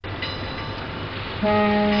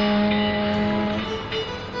Welcome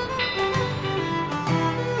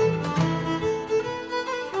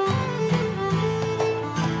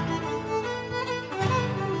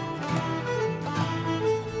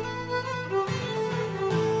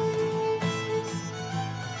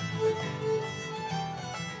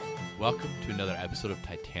to another episode of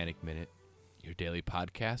Titanic Minute, your daily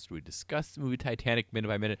podcast where we discuss the movie Titanic minute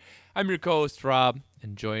by minute. I'm your co-host, Rob,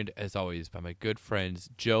 and joined, as always, by my good friends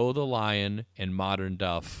Joe the Lion and Modern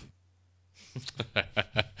Duff.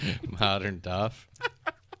 Modern Duff?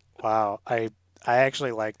 Wow, I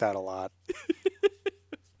actually like that a lot.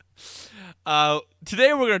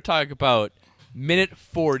 Today we're going to talk about minute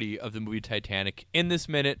 40 of the movie Titanic. In this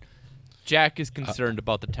minute, Jack is concerned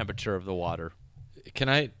about the temperature of the water. Can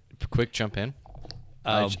I quick jump in?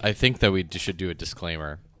 I think that we should do a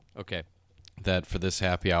disclaimer. Okay. That for this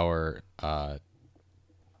happy hour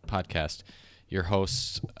podcast, your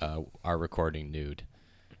hosts are recording nude.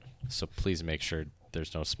 So please make sure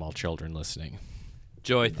there's no small children listening.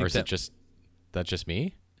 Joe, I think or is it just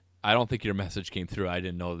me? I don't think your message came through. I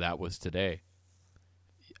didn't know that was today.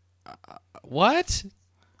 What?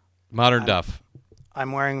 Modern Duff.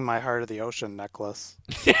 I'm wearing my Heart of the Ocean necklace.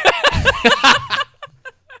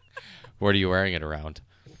 What are you wearing it around?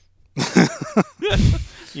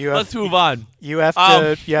 Let's move on. You have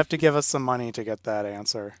to give us some money to get that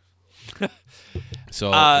answer.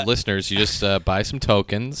 So, listeners, you just buy some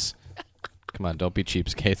tokens. Come on, don't be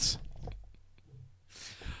cheapskates.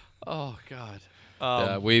 Oh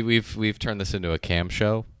God. We've turned this into a cam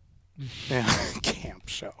show. Yeah, camp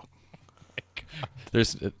show.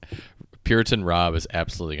 There's Puritan Rob is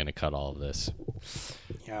absolutely going to cut all of this.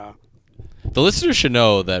 Yeah. The listeners should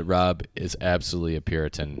know that Rob is absolutely a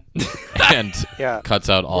Puritan and cuts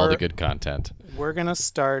out all the good content. We're gonna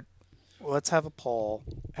start. Let's have a poll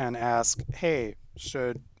and ask, hey,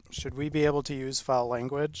 should we be able to use foul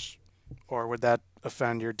language, or would that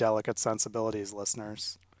offend your delicate sensibilities,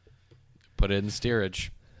 listeners? Put it in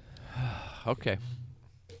steerage. Okay.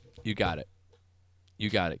 You got it.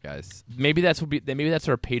 Guys. Maybe that's our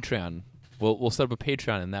Patreon. We'll set up a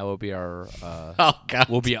Patreon, and that will be our. Oh God!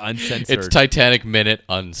 Will be uncensored. It's Titanic Minute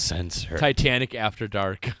Uncensored. Titanic After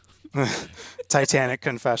Dark. Titanic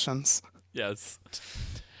Confessions. Yes.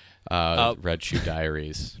 Red Shoe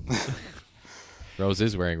Diaries. Rose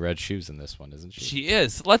is wearing red shoes in this one, isn't she? She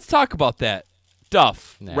is. Let's talk about that.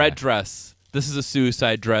 Duff, Nah. red dress. This is a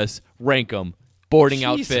suicide dress. Rank 'em. Boarding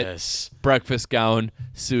outfit, breakfast gown,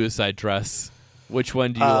 suicide dress. Which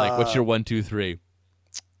one do you like? What's your 1, 2, 3?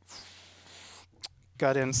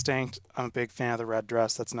 Gut instinct. I'm a big fan of the red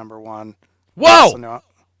dress. That's number one. Whoa!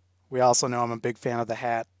 We also know I'm a big fan of the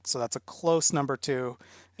hat, so that's a close number 2.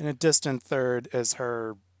 And a distant third is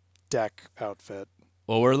her deck outfit.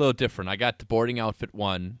 Well, we're a little different. I got the boarding outfit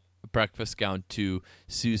 1, breakfast gown 2,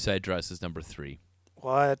 suicide dress is number 3.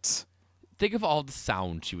 What? Think of all the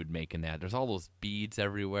sound she would make in that. There's all those beads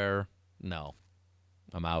everywhere. No.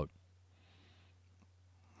 I'm out.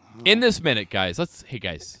 In this minute, guys, hey,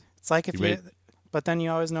 guys. It's like if you but then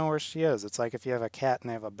you always know where she is. It's like if you have a cat and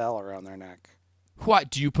they have a bell around their neck. What?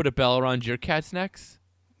 Do you put a bell around your cat's necks?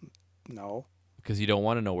 No. Because you don't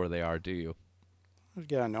want to know where they are, do you? It would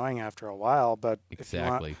get annoying after a while, but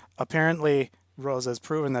Exactly. Apparently, Rose has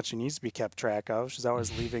proven that she needs to be kept track of. She's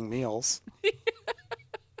always leaving meals.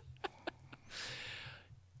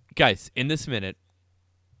 Guys, in this minute,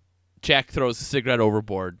 Jack throws a cigarette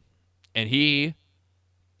overboard, and he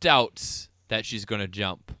doubts that she's going to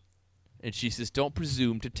jump. And she says, don't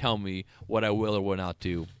presume to tell me what I will or will not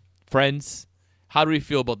do. Friends, how do we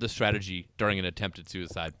feel about this strategy during an attempted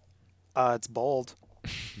suicide? It's bold.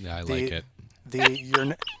 Yeah, I like it.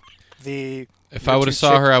 If I would have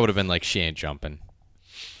saw her, I would have been like, she ain't jumping.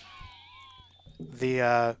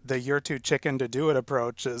 The you're too chicken to do it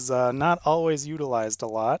approach is not always utilized a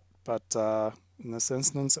lot, but in this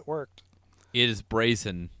instance, it worked. It is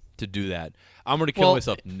brazen to do that. I'm going to kill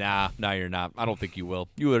myself. Nah, you're not. I don't think you will.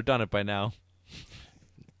 You would have done it by now.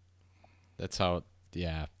 That's how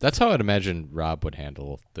I'd imagine Rob would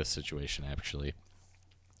handle this situation, actually.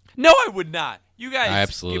 No, I would not. You guys I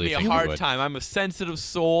absolutely give me a think hard you would. time. I'm a sensitive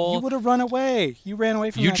soul. You would have run away. You ran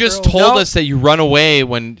away from You that just girl. told us that you run away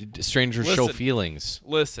when strangers show Listen. feelings.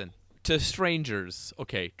 Listen, to strangers.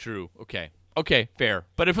 Okay, true. Okay, fair.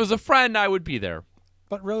 But if it was a friend, I would be there.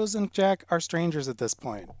 But Rose and Jack are strangers at this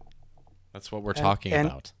point. That's what we're talking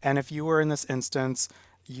about. And if you were in this instance,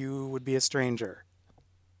 you would be a stranger.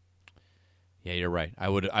 Yeah, you're right. I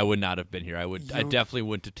would not have been here. I definitely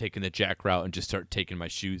wouldn't have taken the Jack route and just start taking my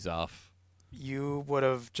shoes off. You would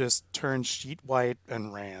have just turned sheet white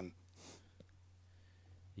and ran.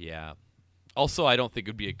 Yeah. Also, I don't think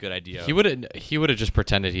it would be a good idea. He would have just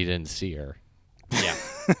pretended he didn't see her. Yeah.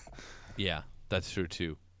 Yeah, that's true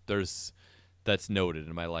too. That's noted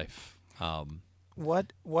in my life.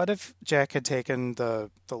 What if Jack had taken the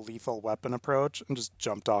lethal weapon approach and just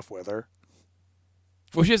jumped off with her?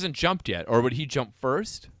 Well, she hasn't jumped yet, or would he jump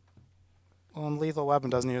first? Well, in lethal weapon,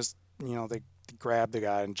 doesn't he just they grab the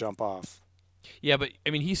guy and jump off? Yeah, but I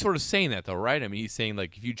mean, he's sort of saying that though, right? I mean, he's saying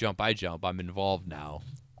like, if you jump, I jump. I'm involved now.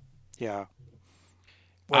 Yeah.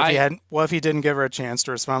 What if he didn't give her a chance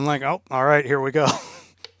to respond? I'm like, oh, all right, here we go.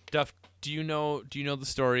 Duff, do you know the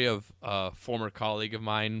story of a former colleague of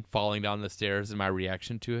mine falling down the stairs and my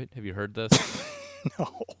reaction to it? Have you heard this?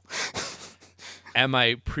 No. At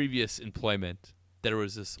my previous employment, there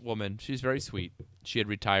was this woman. She's very sweet. She had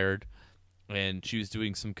retired, and she was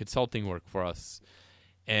doing some consulting work for us.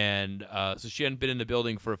 And so she hadn't been in the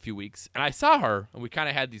building for a few weeks. And I saw her, and we kind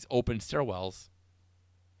of had these open stairwells.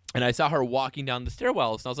 And I saw her walking down the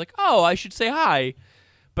stairwells, and I was like, oh, I should say hi.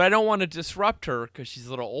 But I don't want to disrupt her because she's a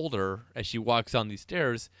little older as she walks down these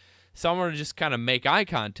stairs. So I'm going to just kind of make eye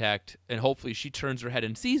contact, and hopefully she turns her head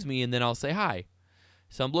and sees me, and then I'll say hi.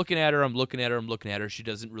 So I'm looking at her. She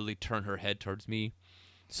doesn't really turn her head towards me.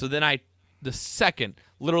 So then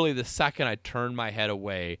literally the second I turn my head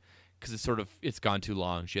away, because it's gone too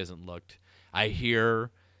long, she hasn't looked, I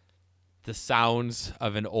hear the sounds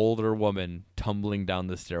of an older woman tumbling down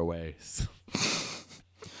the stairways.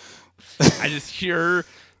 I just hear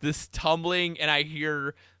this tumbling, and I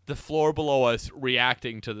hear the floor below us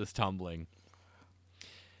reacting to this tumbling.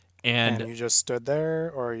 And you just stood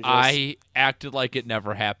there, or you just... I acted like it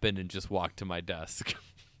never happened and just walked to my desk.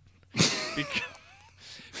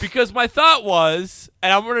 Because my thought was,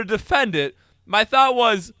 and I'm going to defend it, my thought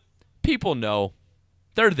was, people know.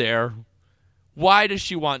 They're there. Why does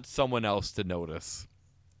she want someone else to notice?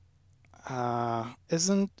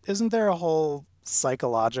 Isn't there a whole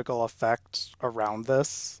psychological effect around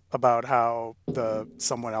this about how the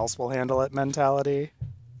someone else will handle it mentality?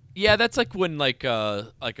 Yeah, that's like when like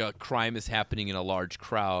a crime is happening in a large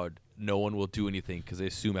crowd, no one will do anything because they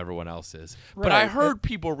assume everyone else is. Right. But I heard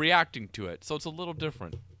people reacting to it, so it's a little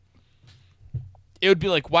different. It would be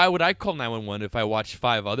like, why would I call 911 if I watched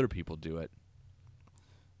 5 other people do it?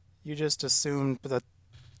 You just assumed the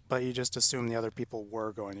other people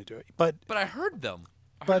were going to do it. But I heard them.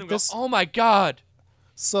 But go, oh my God.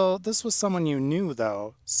 So this was someone you knew,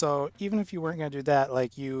 though. So even if you weren't going to do that,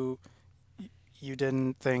 like you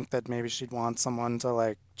didn't think that maybe she'd want someone to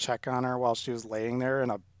like check on her while she was laying there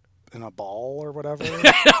in a ball or whatever.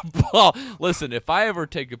 Ball. Listen, if I ever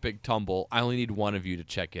take a big tumble, I only need one of you to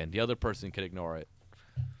check in. The other person can ignore it.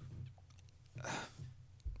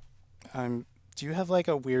 Do you have like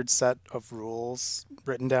a weird set of rules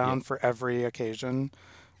written down for every occasion?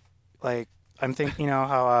 Like, I'm thinking,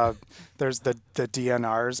 how there's the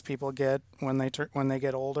DNRs people get when they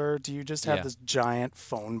get older. Do you just have this giant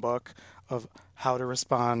phone book of how to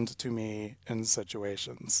respond to me in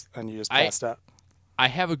situations, and you just pass that? I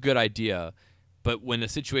have a good idea, but when a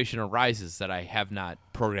situation arises that I have not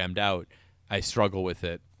programmed out, I struggle with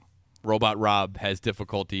it. Robot Rob has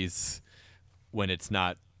difficulties when it's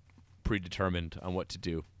not predetermined on what to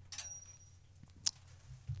do.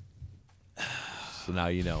 So now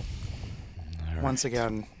you know. Right. Once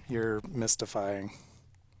again, you're mystifying.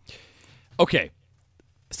 Okay.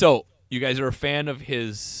 So, you guys are a fan of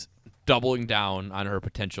his doubling down on her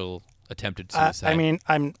potential attempted suicide.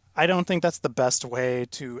 I don't think that's the best way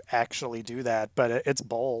to actually do that, but it's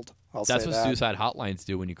bold. That's what suicide hotlines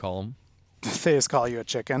do when you call them. They just call you a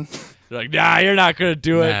chicken. They're like, nah, you're not going to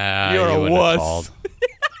do it. Nah, you're a wuss.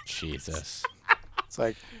 Jesus. It's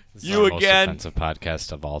like, you again. Most offensive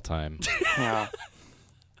podcast of all time. Yeah.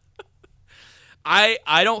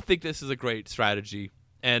 I don't think this is a great strategy,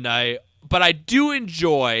 but I do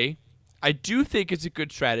think it's a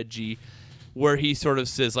good strategy where he sort of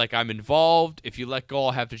says, like, I'm involved. If you let go,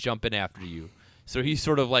 I'll have to jump in after you. So he's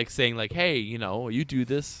sort of like saying, like, hey, you do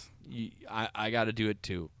this, I got to do it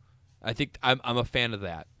too. I think I'm a fan of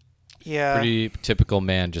that. Yeah. Pretty typical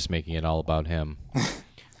man, just making it all about him.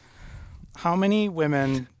 How many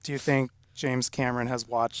women do you think James Cameron has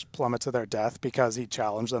watched plummet to their death because he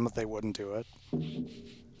challenged them if they wouldn't do it?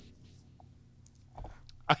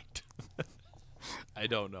 I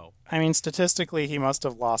don't know. I mean, statistically, he must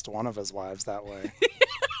have lost one of his wives that way.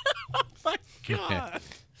 Oh my God.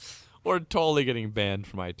 Or totally getting banned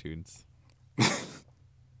from iTunes.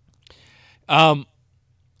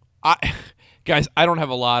 Guys, I don't have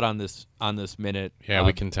a lot on this minute. Yeah,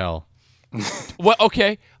 we can tell. What?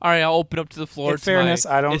 Okay. All right, I'll open up to the floor. In fairness,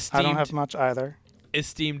 I don't have much either.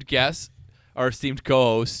 Esteemed guest, or esteemed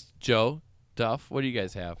co-host, Joe, Duff, what do you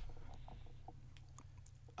guys have?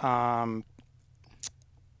 What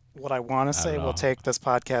I want to say will take this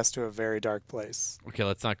podcast to a very dark place. Okay,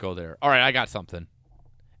 let's not go there. All right, I got something.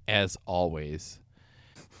 As always.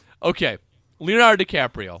 Okay, Leonardo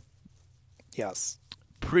DiCaprio. Yes.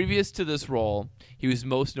 Previous to this role, he was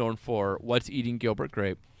most known for What's Eating Gilbert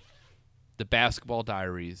Grape, The Basketball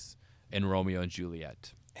Diaries, and Romeo and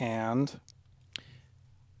Juliet. And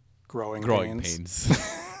Growing Pains.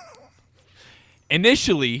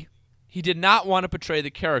 Initially, he did not want to portray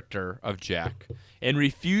the character of Jack and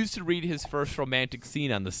refused to read his first romantic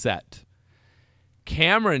scene on the set.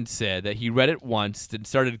 Cameron said that he read it once and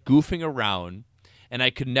started goofing around, and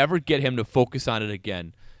I could never get him to focus on it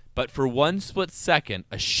again. But for one split second,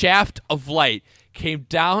 a shaft of light came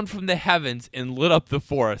down from the heavens and lit up the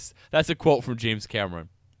forest. That's a quote from James Cameron.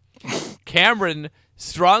 Cameron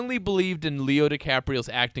strongly believed in Leo DiCaprio's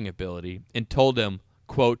acting ability and told him,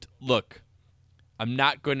 quote, "Look, I'm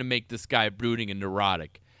not going to make this guy brooding and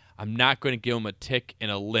neurotic. I'm not going to give him a tic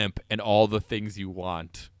and a limp and all the things you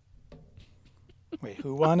want." Wait,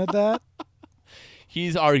 who wanted that?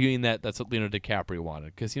 He's arguing that that's what Leonardo DiCaprio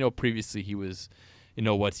wanted because, previously he was,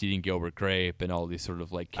 What's Eating Gilbert Grape and all these sort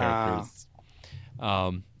of like characters.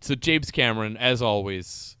 So James Cameron, as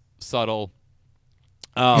always, subtle.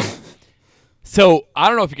 So I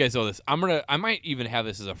don't know if you guys know this. I might even have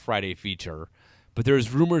this as a Friday feature, but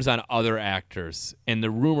there's rumors on other actors, and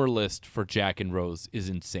the rumor list for Jack and Rose is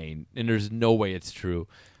insane, and there's no way it's true.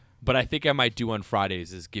 But I think I might do on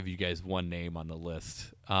Fridays is give you guys one name on the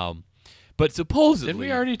list. But supposedly, didn't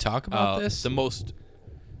we already talk about this?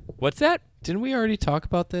 What's that? Didn't we already talk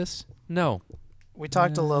about this? No. We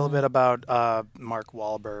talked a little bit about Mark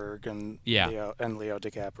Wahlberg and Yeah. Leo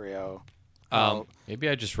DiCaprio. Maybe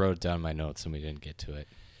I just wrote it down in my notes and we didn't get to it.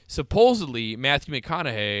 Supposedly, Matthew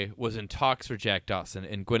McConaughey was in talks for Jack Dawson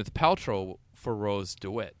and Gwyneth Paltrow for Rose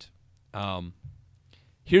DeWitt.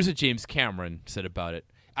 Here's what James Cameron said about it.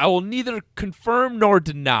 "I will neither confirm nor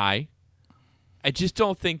deny. I just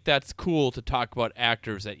don't think that's cool to talk about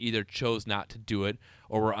actors that either chose not to do it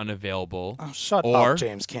or were unavailable." Oh, shut up,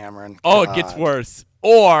 James Cameron. Oh, it gets worse.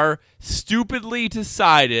 Or stupidly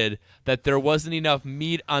decided that there wasn't enough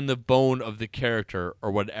meat on the bone of the character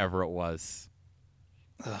or whatever it was.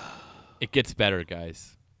 It gets better,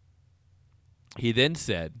 guys. He then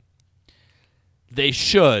said, They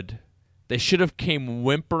should have come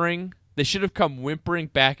whimpering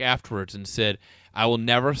back afterwards and said, "I will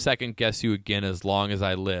never second guess you again as long as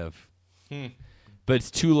I live." But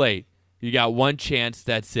it's too late. You got one chance,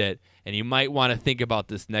 that's it. And you might want to think about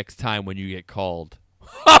this next time when you get called.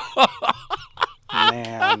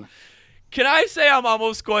 Man. Can I say I'm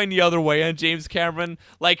almost going the other way on James Cameron?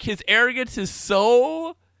 Like, his arrogance is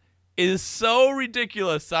so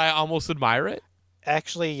ridiculous, I almost admire it.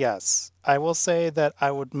 Actually, yes. I will say that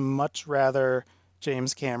I would much rather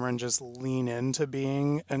James Cameron just lean into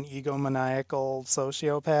being an egomaniacal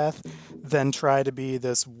sociopath than try to be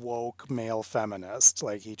this woke male feminist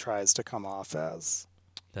like he tries to come off as.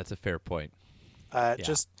 That's a fair point.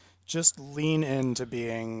 Just lean into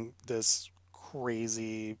being this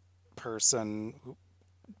crazy person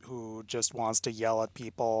who just wants to yell at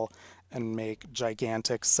people and make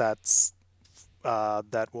gigantic sets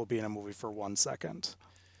that will be in a movie for 1 second.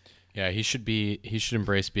 Yeah, he should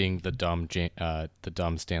embrace being the dumb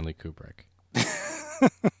Stanley Kubrick.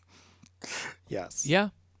 Yes. Yeah.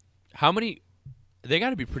 How many? They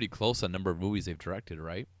got to be pretty close on number of movies they've directed,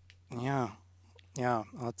 right? Yeah.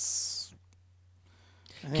 Let's.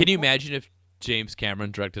 Can you imagine if James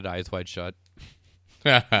Cameron directed Eyes Wide Shut?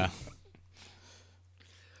 Okay,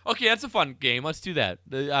 that's a fun game. Let's do that.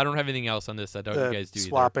 I don't have anything else on this. I don't know what you guys do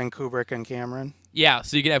swapping either. Kubrick and Cameron? Yeah,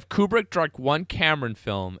 so you can have Kubrick direct one Cameron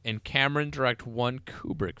film and Cameron direct one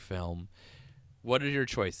Kubrick film. What are your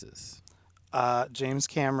choices? James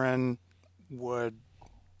Cameron would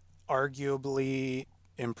arguably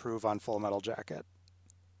improve on Full Metal Jacket.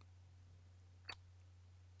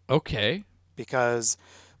 Okay. Because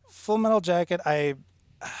Full Metal Jacket, I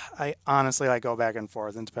honestly, I go back and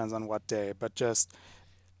forth. It depends on what day. But just,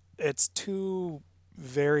 it's two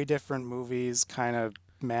very different movies kind of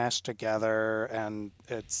mashed together. And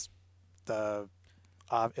it's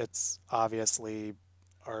obviously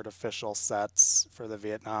artificial sets for the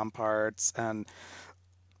Vietnam parts. And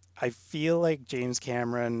I feel like James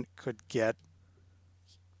Cameron could get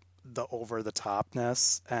the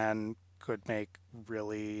over-the-topness and could make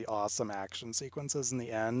really awesome action sequences in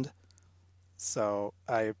the end. So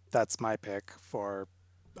that's my pick for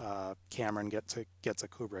Cameron gets a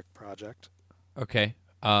Kubrick project. Okay.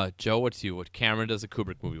 Joe, what's you? What Cameron does a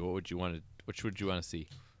Kubrick movie? What would you want to see?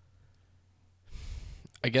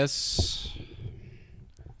 I guess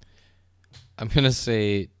I'm gonna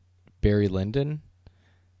say Barry Lyndon.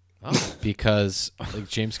 Oh. Because like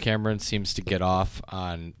James Cameron seems to get off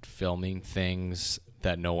on filming things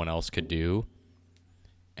that no one else could do,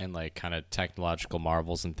 and like kind of technological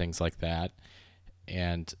marvels and things like that,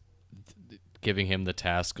 and giving him the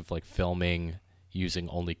task of like filming using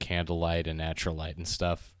only candlelight and natural light and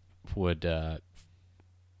stuff would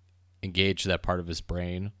engage that part of his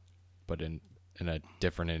brain, but in a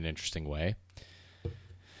different and interesting way.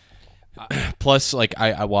 Plus, like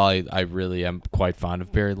while I really am quite fond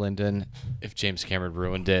of Barry Lyndon, if James Cameron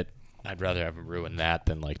ruined it, I'd rather have him ruin that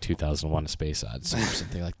than like 2001: A Space Odyssey or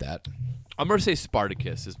something like that. I'm gonna say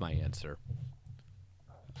Spartacus is my answer,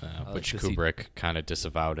 which Kubrick kind of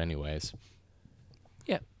disavowed, anyways.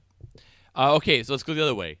 Yeah. Okay, so let's go the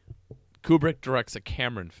other way. Kubrick directs a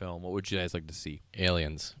Cameron film. What would you guys like to see?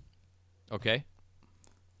 Aliens. Okay.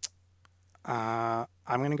 I'm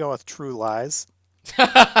gonna go with True Lies.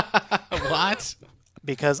 What?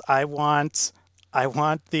 Because I want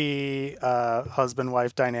the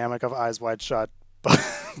husband-wife dynamic of Eyes Wide Shut,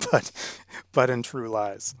 but in True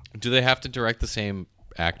Lies. Do they have to direct the same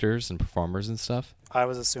actors and performers and stuff? I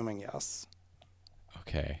was assuming yes.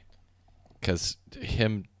 Okay. Because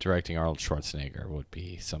him directing Arnold Schwarzenegger would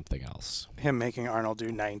be something else. Him making Arnold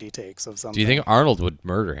do 90 takes of something. Do you think Arnold would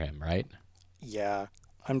murder him, right? Yeah.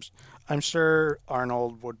 I'm sure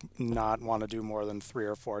Arnold would not want to do more than 3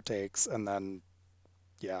 or 4 takes and then,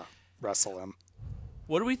 yeah, wrestle him.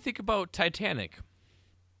 What do we think about Titanic?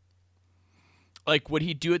 Like, would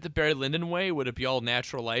he do it the Barry Lyndon way? Would it be all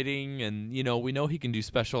natural lighting? And, you know, we know he can do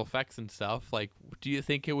special effects and stuff. Like, do you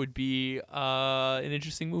think it would be an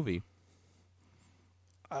interesting movie?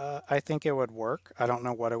 I think it would work. I don't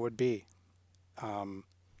know what it would be.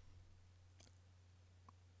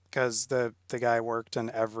 Because the guy worked in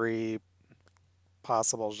every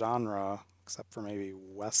possible genre except for maybe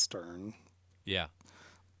Western. Yeah.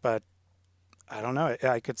 But I don't know.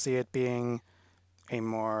 I could see it being a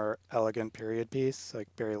more elegant period piece like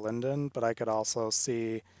Barry Lyndon, but I could also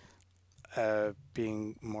see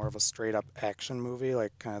being more of a straight up action movie,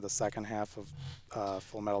 like kind of the second half of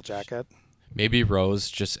Full Metal Jacket. Maybe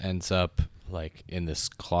Rose just ends up like in this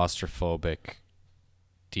claustrophobic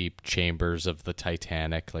deep chambers of the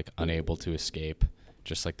Titanic, like unable to escape,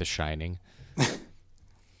 just like The Shining.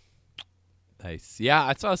 Nice. Yeah,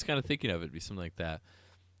 that's what I was kind of thinking of. It'd be something like that.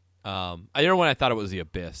 I know when I thought it was The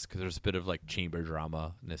Abyss, because there's a bit of like chamber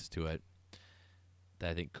drama-ness to it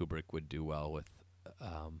that I think Kubrick would do well with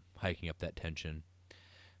hiking up that tension.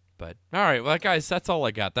 But, all right, well, guys, that's all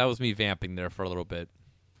I got. That was me vamping there for a little bit.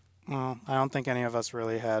 Well, I don't think any of us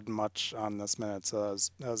really had much on this minute, so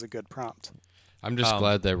that was a good prompt. I'm just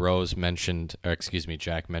glad that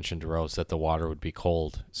Jack mentioned to Rose that the water would be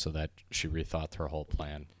cold, so that she rethought her whole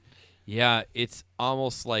plan. Yeah, it's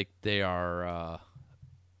almost like they are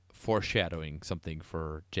foreshadowing something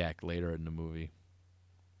for Jack later in the movie.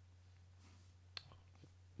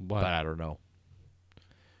 What? But I don't know.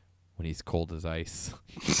 When he's cold as ice.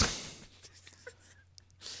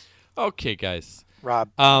 Okay, guys.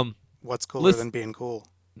 Rob, what's cooler than being cool?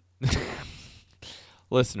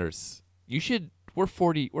 Listeners, we're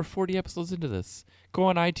 40 episodes into this. Go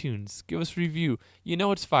on iTunes, give us a review. You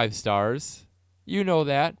know it's 5 stars. You know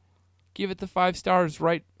that. Give it the 5 stars,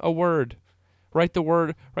 write a word. Write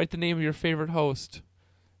the name of your favorite host,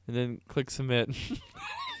 and then click submit.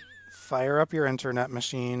 Fire up your internet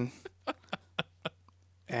machine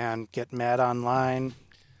and get mad online.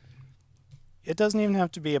 It doesn't even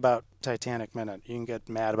have to be about Titanic Minute. You can get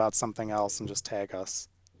mad about something else and just tag us.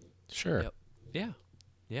 Sure. Yep.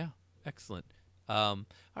 Yeah. Excellent. All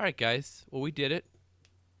right, guys. Well, we did it.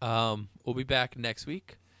 We'll be back next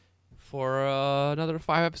week for another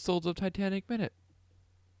 5 episodes of Titanic Minute.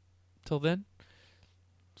 Till then,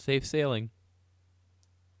 safe sailing.